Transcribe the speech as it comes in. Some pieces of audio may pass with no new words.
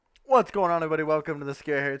What's going on, everybody? Welcome to the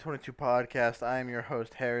Scare Harry 22 podcast. I am your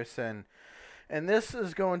host, Harrison, and this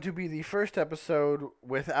is going to be the first episode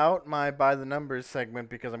without my By the Numbers segment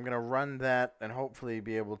because I'm going to run that and hopefully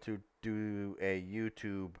be able to do a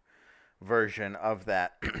YouTube version of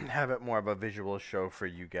that, have it more of a visual show for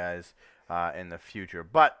you guys in the future.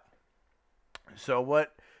 So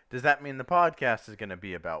what does that mean the podcast is going to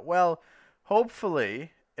be about? Well,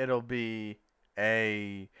 hopefully it'll be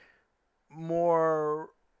a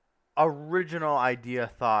more original idea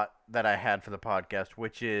thought that I had for the podcast,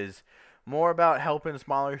 which is more about helping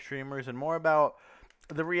smaller streamers and more about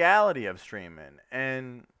the reality of streaming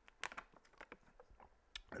and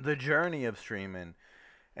the journey of streaming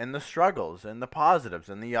and the struggles and the positives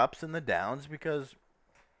and the ups and the downs, because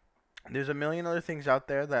there's a million other things out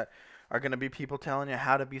there that are going to be people telling you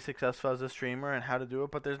how to be successful as a streamer and how to do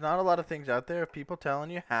it, but there's not a lot of things out there of people telling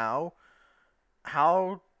you how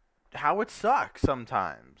how it sucks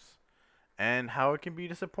sometimes and how it can be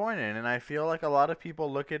disappointing. And I feel like a lot of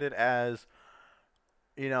people look at it as,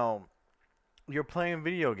 you know, you're playing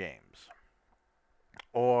video games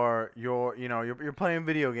or you're playing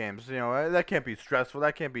video games. That can't be stressful.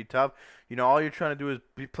 That can't be tough. All you're trying to do is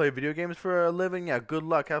play video games for a living. Yeah, good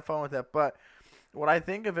luck. Have fun with that. But what I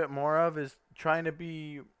think of it more of is trying to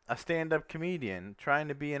be a stand-up comedian, trying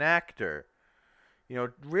to be an actor.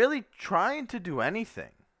 Really trying to do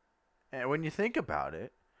anything. And when you think about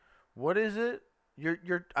it, what is it?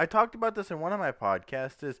 I talked about this in one of my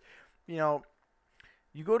podcasts is, you know,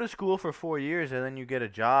 you go to school for 4 years and then you get a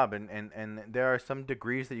job, and there are some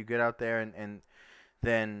degrees that you get out there, and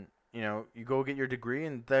then, you go get your degree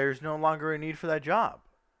and there's no longer a need for that job.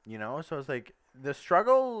 So it's like the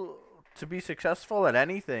struggle to be successful at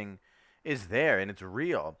anything is there and it's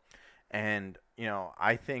real. And,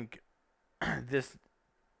 I think this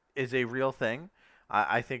is a real thing.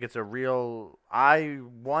 I think it's a real. I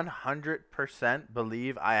 100%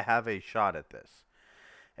 believe I have a shot at this,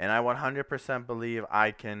 and I 100% believe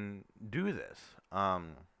I can do this.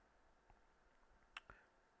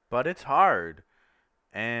 But it's hard,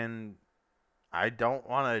 and I don't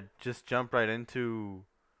want to just jump right into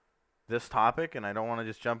this topic, and I don't want to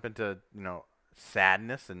just jump into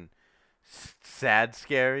sadness and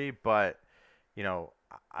scary, but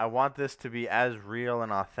I want this to be as real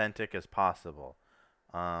and authentic as possible.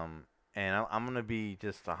 And I'm gonna be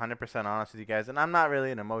just 100% honest with you guys. And I'm not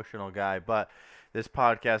really an emotional guy, but this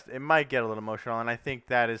podcast, it might get a little emotional, and I think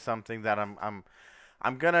that is something that I'm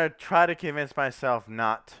gonna try to convince myself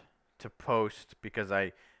not to post because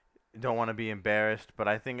I don't want to be embarrassed. But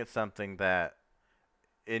I think it's something that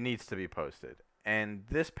it needs to be posted. And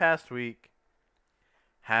this past week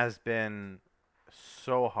has been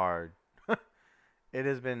so hard. It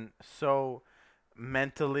has been so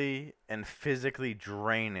mentally and physically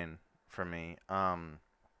draining for me. And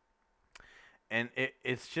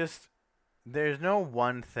it's just there's no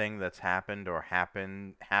one thing that's happened or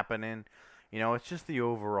happening. It's just the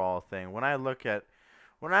overall thing. When I look at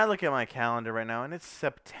my calendar right now and it's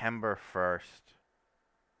September 1st.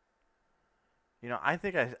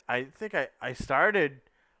 I started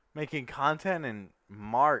making content in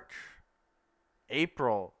March,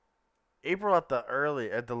 April, at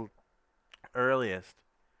the earliest,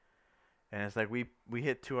 and it's like we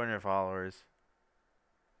hit 200 followers,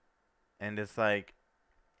 and it's like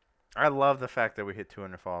I love the fact that we hit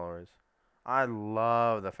 200 followers. I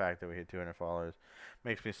love the fact that we hit 200 followers.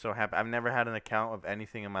 Makes me so happy. I've never had an account of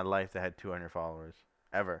anything in my life that had 200 followers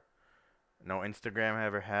ever. No Instagram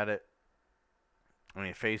ever had it. I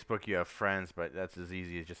mean, Facebook, you have friends, but that's as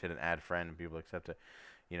easy as just hit an add friend and people accept it.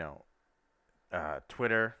 You know,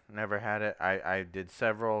 Twitter never had it. I did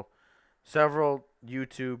several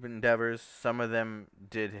YouTube endeavors. Some of them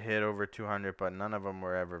did hit over 200, but none of them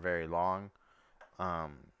were ever very long.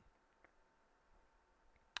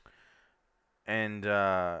 And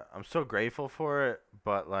I'm so grateful for it.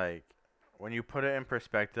 But like, when you put it in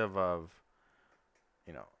perspective of,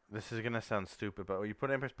 this is gonna sound stupid, but when you put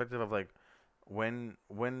it in perspective of like, when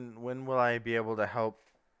will I be able to help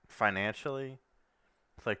financially?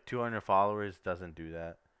 It's like 200 followers doesn't do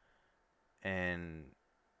that. And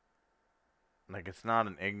like, it's not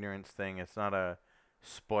an ignorance thing. It's not a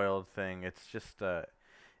spoiled thing. It's just a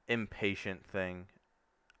impatient thing.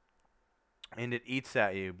 And it eats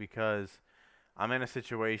at you because I'm in a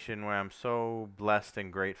situation where I'm so blessed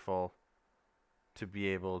and grateful to be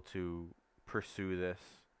able to pursue this.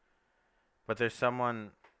 But there's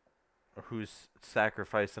someone who's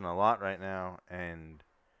sacrificing a lot right now, and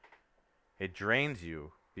it drains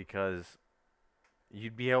you because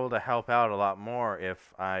you'd be able to help out a lot more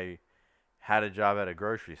if I had a job at a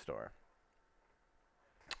grocery store,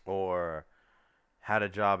 or had a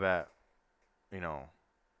job at, you know,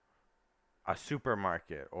 a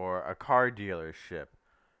supermarket or a car dealership.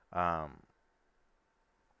 Um,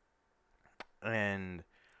 and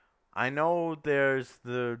I know there's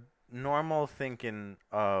the normal thinking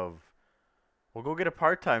of, well, go get a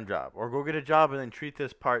part-time job or go get a job and then treat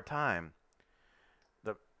this part-time.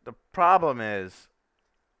 The problem is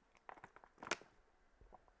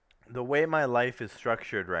the way my life is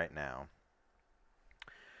structured right now.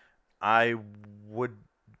 I would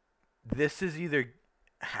this is either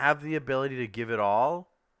have the ability to give it all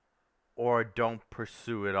or don't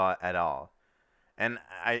pursue it all, at all. And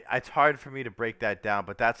it's hard for me to break that down,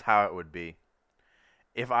 but that's how it would be.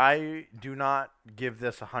 If I do not give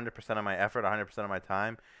this 100% of my effort, 100% of my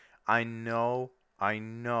time, I know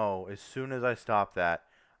as soon as I stop that,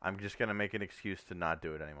 I'm just going to make an excuse to not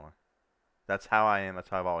do it anymore. That's how I am. That's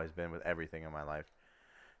how I've always been with everything in my life.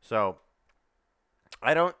 So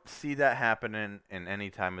I don't see that happening in any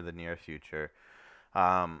time in the near future.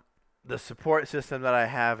 Um, the support system that I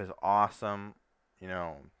have is awesome. You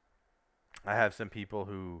know, I have some people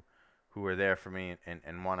who are there for me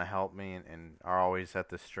and want to help me and are always at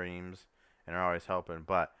the streams and are always helping.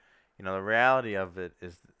 But the reality of it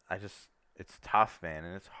is, it's tough, man,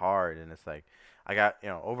 and it's hard, and it's like I got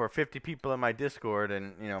over 50 people in my Discord,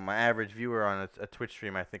 and my average viewer on a Twitch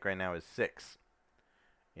stream I think right now is 6.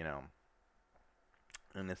 You know,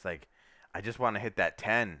 and it's like I just want to hit that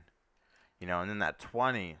 10, and then that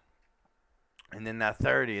 20, and then that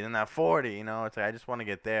 30, and then that 40. It's like I just want to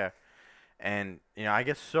get there. And I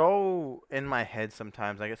get so in my head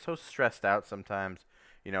sometimes. I get so stressed out sometimes.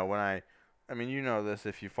 When I mean, this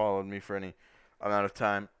if you followed me for any amount of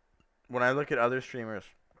time. When I look at other streamers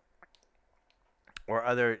or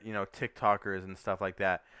other TikTokers and stuff like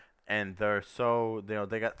that, and they're so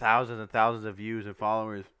they got thousands and thousands of views and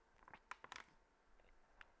followers,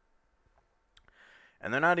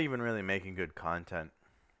 and they're not even really making good content,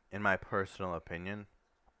 in my personal opinion.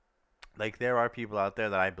 Like, there are people out there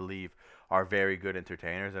that I believe are very good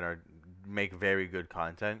entertainers and make very good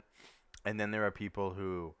content, and then there are people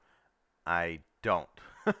who I don't.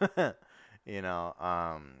 you know,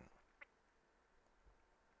 um,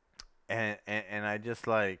 and I just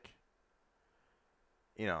like,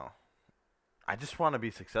 you know, I just want to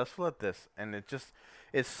be successful at this, and it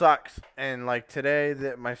sucks. And like today,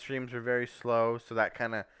 that my streams were very slow, so that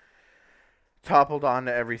kind of toppled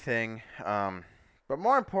onto everything. But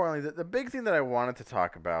more importantly, the big thing that I wanted to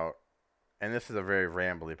talk about, and this is a very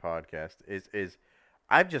rambly podcast, is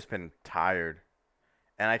I've just been tired.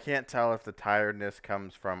 And I can't tell if the tiredness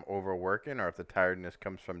comes from overworking or if the tiredness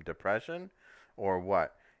comes from depression or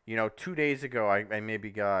what. 2 days ago, I maybe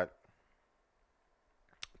got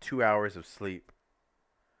 2 hours of sleep.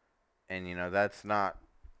 And, that's not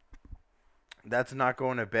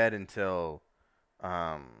going to bed until,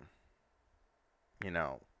 um, you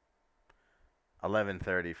know,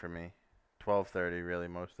 11:30 for me. 12:30 really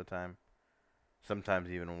most of the time. Sometimes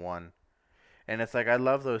even 1. And it's like I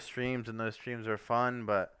love those streams and those streams are fun,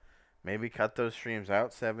 but maybe cut those streams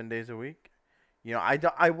out 7 days a week. I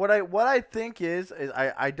don't, what I think is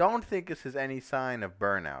I don't think this is any sign of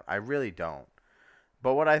burnout. I really don't.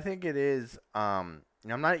 But what I think it is, I'm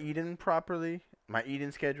not eating properly. My eating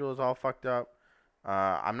schedule is all fucked up.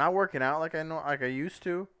 I'm not working out like I used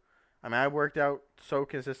to. I mean, I worked out so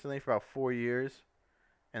consistently for about 4 years,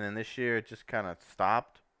 and then this year it just kind of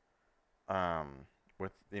stopped.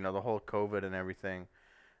 With the whole COVID and everything.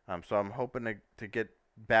 So I'm hoping to get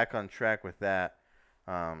back on track with that.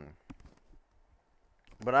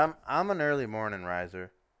 But I'm an early morning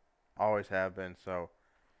riser, always have been. So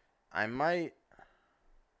I might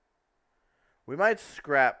we might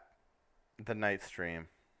scrap the night stream,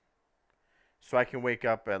 so I can wake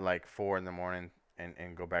up at like 4 in the morning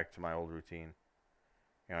and go back to my old routine.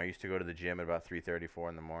 I used to go to the gym at about 3:30, 4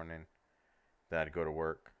 in the morning. Then I'd go to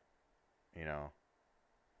work. You know,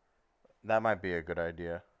 that might be a good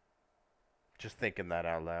idea. Just thinking that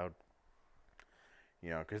out loud.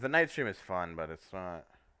 Because the night stream is fun, but it's not.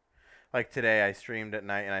 Like today, I streamed at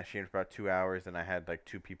night and I streamed for about 2 hours and I had like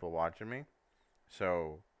 2 people watching me.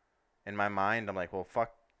 So, in my mind, I'm like, well,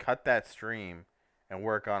 fuck, cut that stream and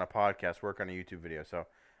work on a podcast, work on a YouTube video. So,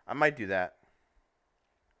 I might do that.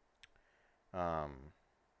 I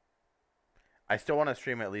still want to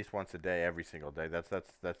stream at least once a day, every single day. That's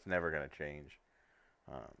never gonna change.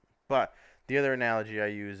 Um, but the other analogy I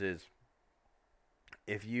use is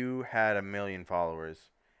if you had 1 million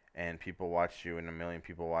followers and people watched you and 1 million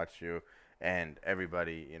people watched you and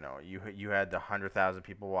everybody, you had the 100,000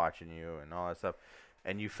 people watching you and all that stuff,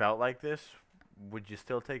 and you felt like this, would you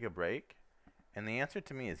still take a break? And the answer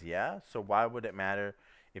to me is yeah. So why would it matter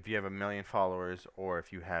if you have 1 million followers or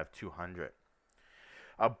if you have 200.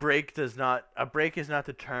 A break is not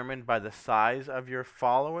determined by the size of your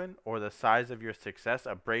following or the size of your success.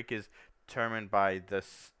 A break is determined by the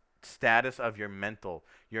status of your mental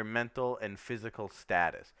and physical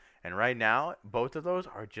status. And right now, both of those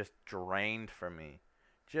are just drained for me.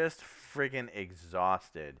 Just friggin'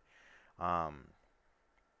 exhausted. Um,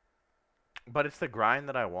 but it's the grind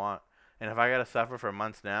that I want. And if I gotta suffer for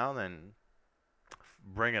months now, then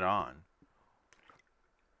bring it on.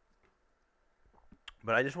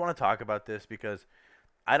 But I just want to talk about this because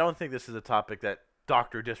I don't think this is a topic that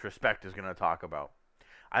Dr. Disrespect is going to talk about.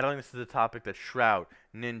 I don't think this is a topic that Shroud,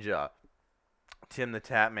 Ninja, Tim the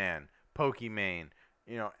Tatman, Pokimane,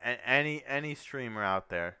 any streamer out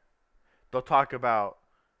there, they'll talk about,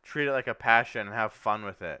 treat it like a passion and have fun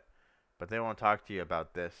with it. But they won't talk to you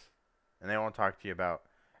about this. And they won't talk to you about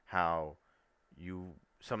how you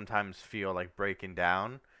sometimes feel like breaking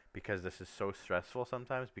down because this is so stressful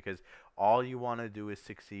sometimes, because all you want to do is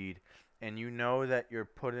succeed, and you know that you're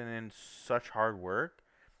putting in such hard work,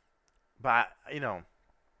 but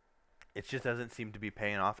it just doesn't seem to be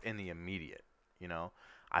paying off in the immediate.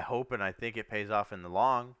 I hope and I think it pays off in the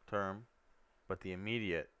long term, but the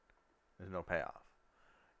immediate, there's no payoff.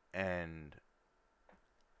 And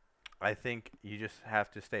I think you just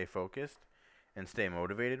have to stay focused and stay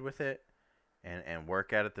motivated with it, and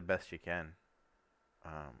work at it the best you can.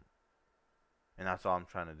 And that's all I'm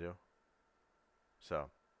trying to do. So,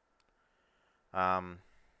 I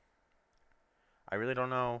really don't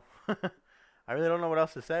know. I really don't know what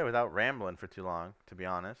else to say without rambling for too long, to be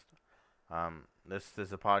honest. This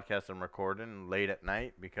is a podcast I'm recording late at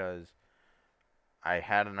night because I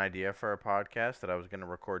had an idea for a podcast that I was going to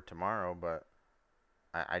record tomorrow, but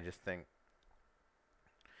I just think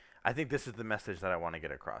this is the message that I want to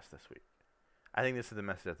get across this week. I think this is the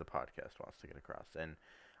message that the podcast wants to get across. And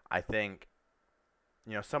I think,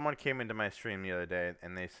 someone came into my stream the other day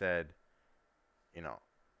and they said,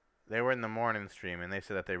 they were in the morning stream and they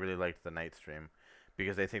said that they really liked the night stream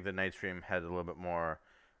because they think the night stream had a little bit more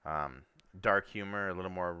dark humor, a little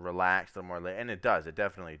more relaxed, a little more and it does. It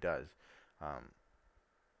definitely does.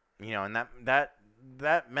 And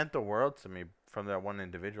that meant the world to me from that one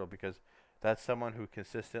individual, because that's someone who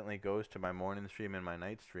consistently goes to my morning stream and my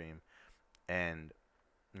night stream. And,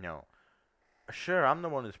 sure, I'm the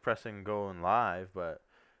one who's pressing go and live, but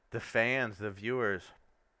the fans, the viewers,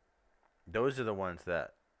 those are the ones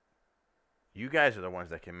that, you guys are the ones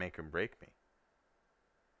that can make or break me.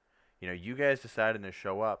 You guys decided to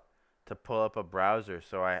show up to pull up a browser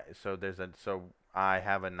so I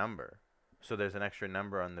have a number. So there's an extra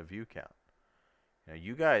number on the view count.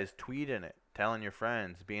 You guys tweeting it, telling your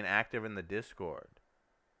friends, being active in the Discord.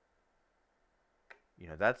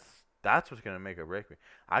 That's what's going to make or break me.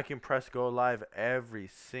 I can press go live every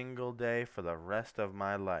single day for the rest of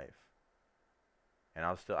my life. And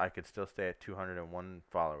I could still stay at 201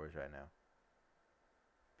 followers right now.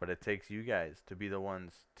 But it takes you guys to be the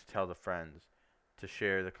ones to tell the friends, to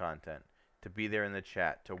share the content, to be there in the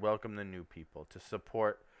chat, to welcome the new people, to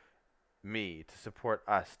support me, to support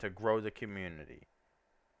us, to grow the community.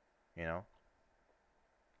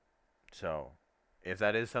 So, if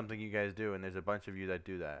that is something you guys do, and there's a bunch of you that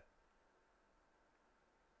do that,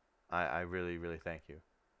 I really, really thank you.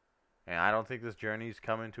 And I don't think this journey's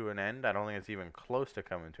coming to an end. I don't think it's even close to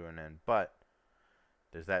coming to an end. But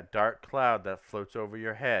there's that dark cloud that floats over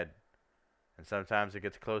your head. And sometimes it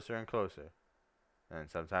gets closer and closer. And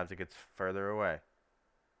sometimes it gets further away.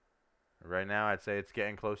 Right now, I'd say it's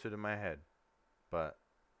getting closer to my head. But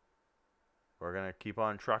we're going to keep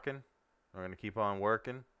on trucking. We're going to keep on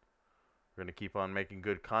working. We're going to keep on making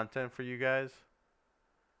good content for you guys.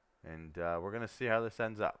 And we're going to see how this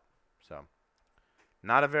ends up. So,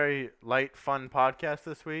 not a very light, fun podcast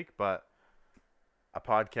this week, but a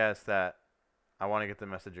podcast that I want to get the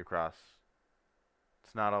message across.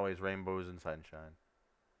 It's not always rainbows and sunshine.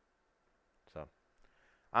 So,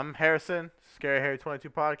 I'm Harrison, Scary Harry 22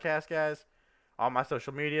 podcast, guys. On my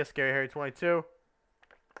social media, Scary Harry 22.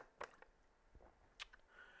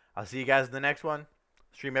 I'll see you guys in the next one.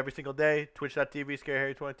 Stream every single day. Twitch.tv, Scary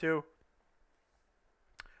Harry 22.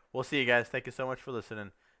 We'll see you guys. Thank you so much for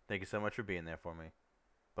listening. Thank you so much for being there for me.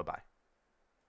 Bye-bye.